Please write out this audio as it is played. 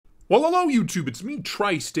Well, hello YouTube, it's me,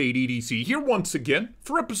 Tri-State EDC, here once again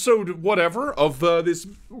for episode whatever of this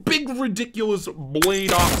big ridiculous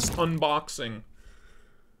Blade Ops unboxing.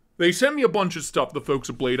 They sent me a bunch of stuff, the folks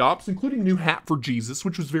at Blade Ops, including a new hat for Jesus,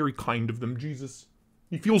 which was very kind of them. Jesus,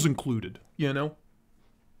 he feels included, you know?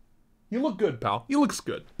 You look good, pal. You looks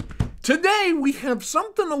good. Today we have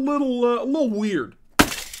something a little weird.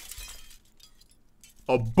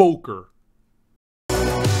 A Boker.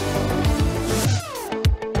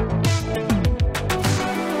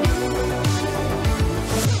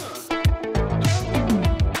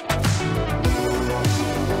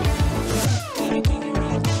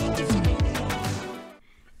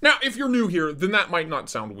 Now, if you're new here, then that might not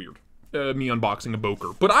sound weird, me unboxing a Boker.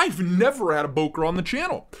 But I've never had a Boker on the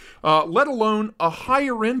channel, let alone a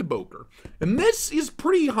higher-end Boker. And this is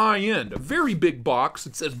pretty high-end, a very big box.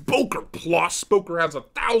 It says Boker Plus. Boker has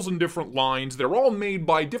 1,000 different lines. They're all made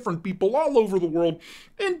by different people all over the world.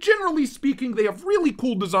 And generally speaking, they have really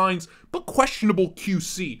cool designs, but questionable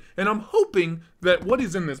QC. And I'm hoping that what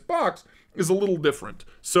is in this box is a little different.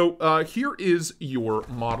 So here is your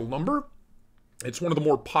model number. It's one of the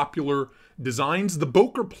more popular designs, the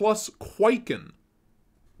Boker Plus Quiken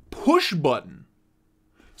push button.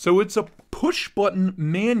 So it's a push button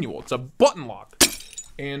manual. It's a button lock.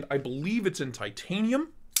 And I believe it's in titanium.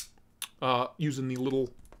 Using the little...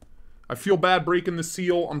 I feel bad breaking the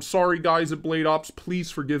seal. I'm sorry, guys at Blade Ops. Please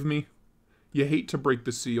forgive me. You hate to break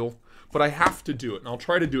the seal. But I have to do it, and I'll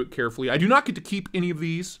try to do it carefully. I do not get to keep any of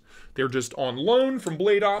these. They're just on loan from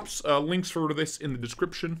Blade Ops. Links for this in the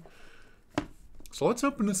description. So let's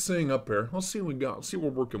open this thing up here. Let's see what we got. Let's see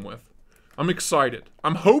what we're working with. I'm excited.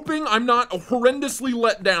 I'm hoping I'm not horrendously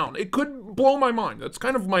let down. It could blow my mind. That's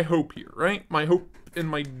kind of my hope here, right? My hope and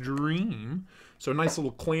my dream. So nice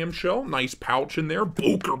little clamshell. Nice pouch in there.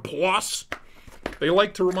 Boker Plus. They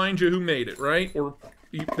like to remind you who made it, right? Or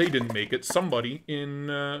they didn't make it. Somebody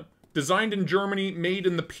in... designed in Germany, made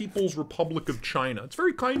in the People's Republic of China. It's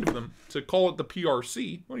very kind of them to call it the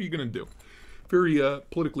PRC. What are you going to do? Very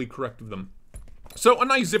politically correct of them. So, a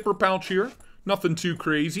nice zipper pouch here. Nothing too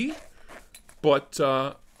crazy. But,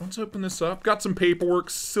 let's open this up. Got some paperwork,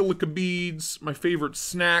 silica beads, my favorite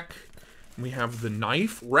snack. And we have the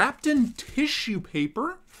knife wrapped in tissue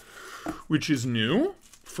paper, which is new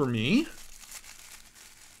for me.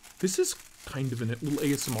 This is kind of a little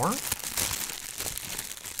ASMR.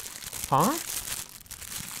 Huh?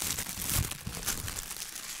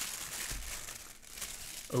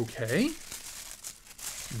 Okay.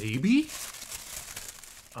 Maybe.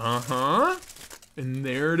 Uh-huh. And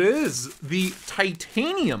there it is. The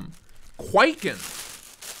titanium Quiken.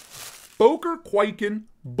 Boker Quiken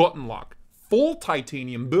button lock. Full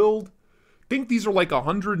titanium build. Think these are like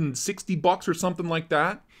 160 bucks or something like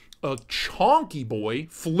that. A chonky boy.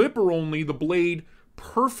 Flipper only. The blade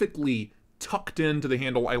perfectly tucked into the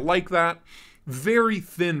handle. I like that. Very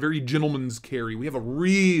thin, very gentleman's carry. We have a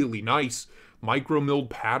really nice micro milled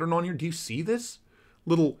pattern on here. Do you see this?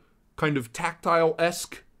 Little kind of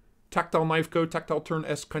tactile-esque, tactile knife code, tactile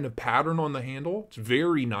turn-esque kind of pattern on the handle. It's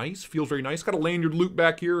very nice. Feels very nice. Got a lanyard loop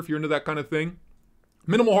back here if you're into that kind of thing.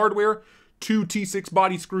 Minimal hardware. 2 T6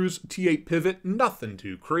 body screws, T8 pivot. Nothing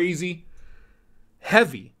too crazy.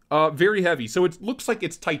 Heavy. Very heavy. So it looks like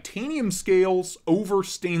it's titanium scales over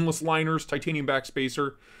stainless liners, titanium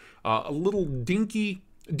backspacer. A little dinky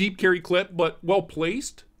deep carry clip, but well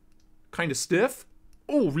placed. Kind of stiff.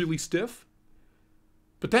 Oh, really stiff.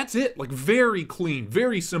 But that's it. Like, very clean,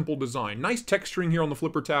 very simple design. Nice texturing here on the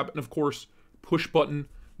flipper tab, and of course, push button.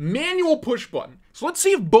 Manual push button. So let's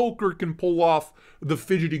see if Boker can pull off the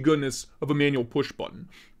fidgety goodness of a manual push button.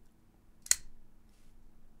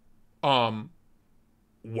 Wow.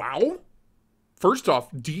 First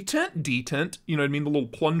off, detent, you know what I mean? The little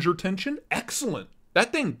plunger tension. Excellent.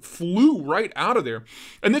 That thing flew right out of there.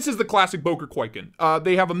 And this is the classic Boker Quiken.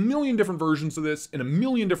 They have a million different versions of this in a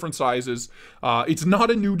million different sizes. It's not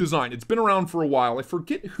a new design. It's been around for a while. I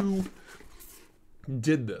forget who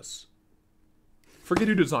did this. Forget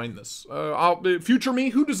who designed this. Future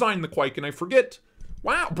me, who designed the Quiken? I forget.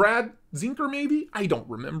 Wow, Brad Zinker maybe? I don't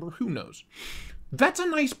remember. Who knows? That's a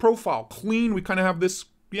nice profile. Clean. We kind of have this,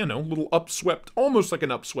 you know, little upswept, almost like an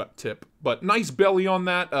upswept tip. But nice belly on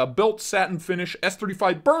that. Belt satin finish.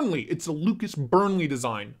 S35 Burnley. It's a Lucas Burnley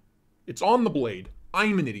design. It's on the blade.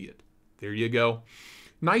 I'm an idiot. There you go.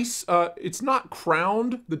 Nice. It's not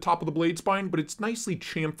crowned, the top of the blade spine, but it's nicely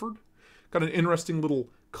chamfered. Got an interesting little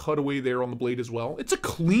cutaway there on the blade as well. It's a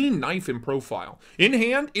clean knife in profile. In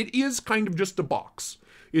hand, it is kind of just a box.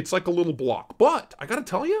 It's like a little block. But, I gotta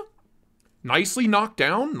tell you, nicely knocked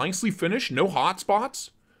down, nicely finished, no hot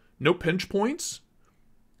spots, no pinch points.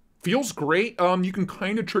 Feels great. You can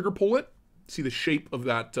kind of trigger pull it. See the shape of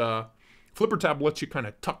that flipper tab lets you kind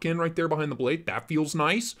of tuck in right there behind the blade. That feels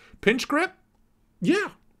nice. Pinch grip, yeah.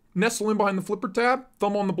 Nestle in behind the flipper tab,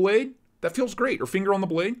 thumb on the blade. That feels great. Or finger on the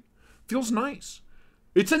blade. Feels nice.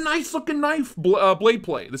 It's a nice looking knife blade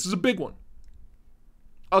play. This is a big one.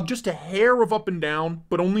 Just a hair of up and down,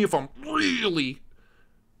 but only if I'm really,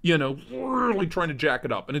 really trying to jack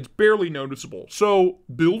it up. And it's barely noticeable. So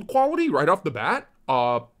build quality right off the bat,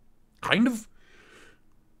 kind of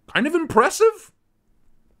impressive.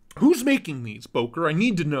 Who's making these, Boker? I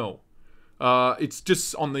need to know. It's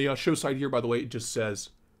just on the show side here, by the way, it just says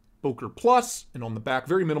Boker Plus, and on the back,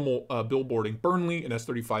 very minimal billboarding, Burnley and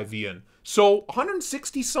S35VN. So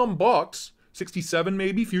 160 some bucks, 67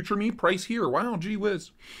 maybe, future me, price here. Wow, gee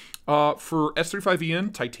whiz. For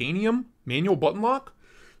S35VN, titanium, manual button lock.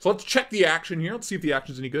 So let's check the action here. Let's see if the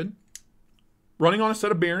action's any good. Running on a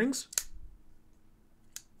set of bearings.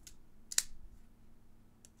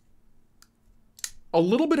 A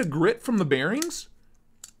little bit of grit from the bearings.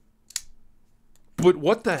 But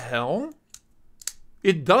what the hell?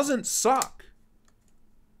 It doesn't suck.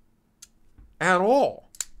 At all.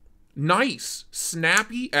 Nice,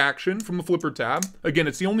 snappy action from the flipper tab. Again,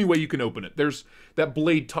 it's the only way you can open it. There's that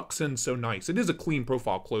blade tucks in so nice. It is a clean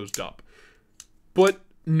profile closed up. But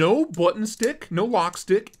no button stick, no lock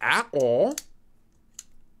stick at all.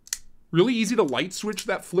 Really easy to light switch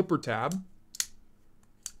that flipper tab.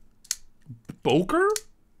 Boker?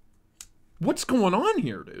 What's going on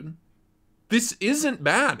here, dude? This isn't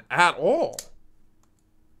bad at all.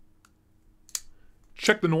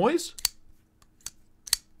 Check the noise.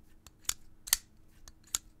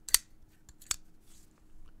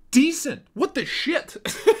 Decent. What the shit?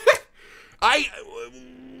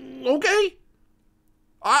 Okay.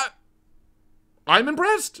 I'm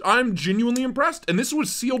impressed. I'm genuinely impressed. And this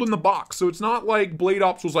was sealed in the box. So it's not like Blade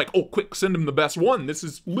Ops was like, oh, quick, send him the best one. This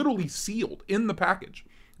is literally sealed in the package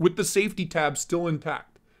with the safety tab still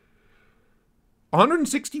intact.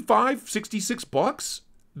 165, 66 bucks.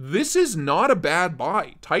 This is not a bad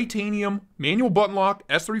buy. Titanium, manual button lock,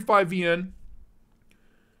 S35VN.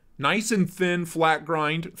 Nice and thin flat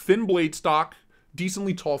grind, thin blade stock,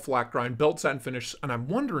 decently tall flat grind, belt satin finish. And I'm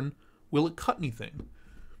wondering, will it cut anything?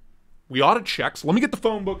 We ought to check. So let me get the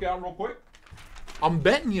phone book out real quick. I'm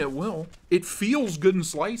betting you it will. It feels good and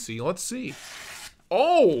slicey. Let's see.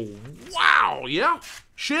 Oh, wow. Yeah.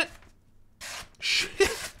 Shit.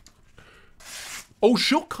 Oh,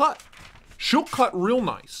 she'll cut. She'll cut real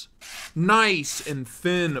nice. Nice and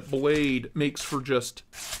thin blade makes for just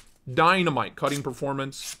dynamite cutting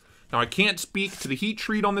performance. Now, I can't speak to the heat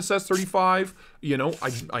treat on this S35.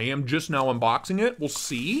 I am just now unboxing it. We'll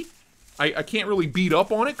see. I can't really beat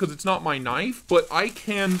up on it because it's not my knife, but I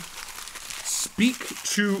can speak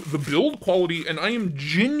to the build quality, and I am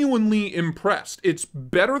genuinely impressed. It's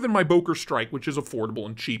better than my Boker Strike, which is affordable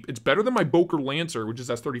and cheap. It's better than my Boker Lancer, which is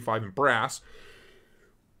S35 in brass.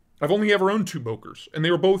 I've only ever owned 2 Bokers, and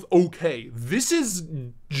they were both okay. This is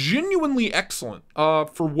genuinely excellent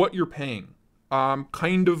for what you're paying. I'm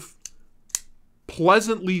kind of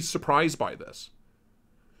pleasantly surprised by this.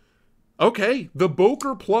 Okay, the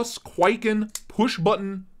Boker Plus Kwaiken push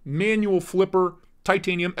button manual flipper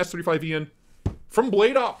titanium S35VN from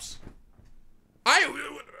Blade Ops.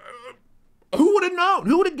 Who would have known?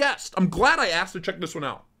 Who would have guessed? I'm glad I asked to check this one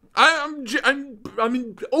out. I'm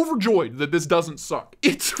overjoyed that this doesn't suck.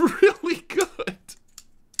 It's really good.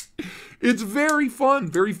 It's very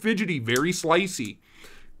fun, very fidgety, very slicey,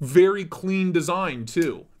 very clean design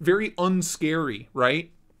too. Very unscary,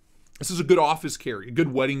 right? This is a good office carry, a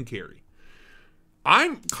good wedding carry.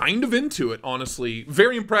 I'm kind of into it, honestly.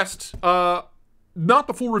 Very impressed. Not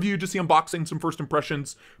the full review, just the unboxing, some first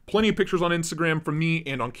impressions. Plenty of pictures on Instagram from me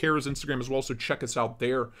and on Kara's Instagram as well, so check us out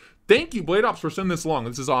there. Thank you, Blade Ops, for sending this along.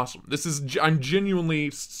 This is awesome. I'm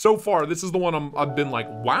genuinely, so far, this is the one I've been like,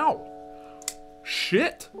 wow.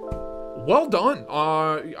 Shit. Well done.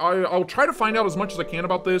 I'll try to find out as much as I can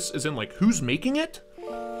about this, as in, like, who's making it?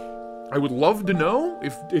 I would love to know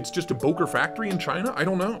if it's just a Boker factory in China. I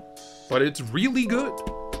don't know. But it's really good.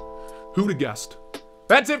 Who'd have guessed?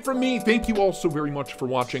 That's it from me. Thank you all so very much for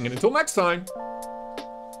watching. And until next time,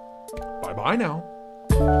 bye-bye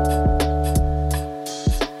now.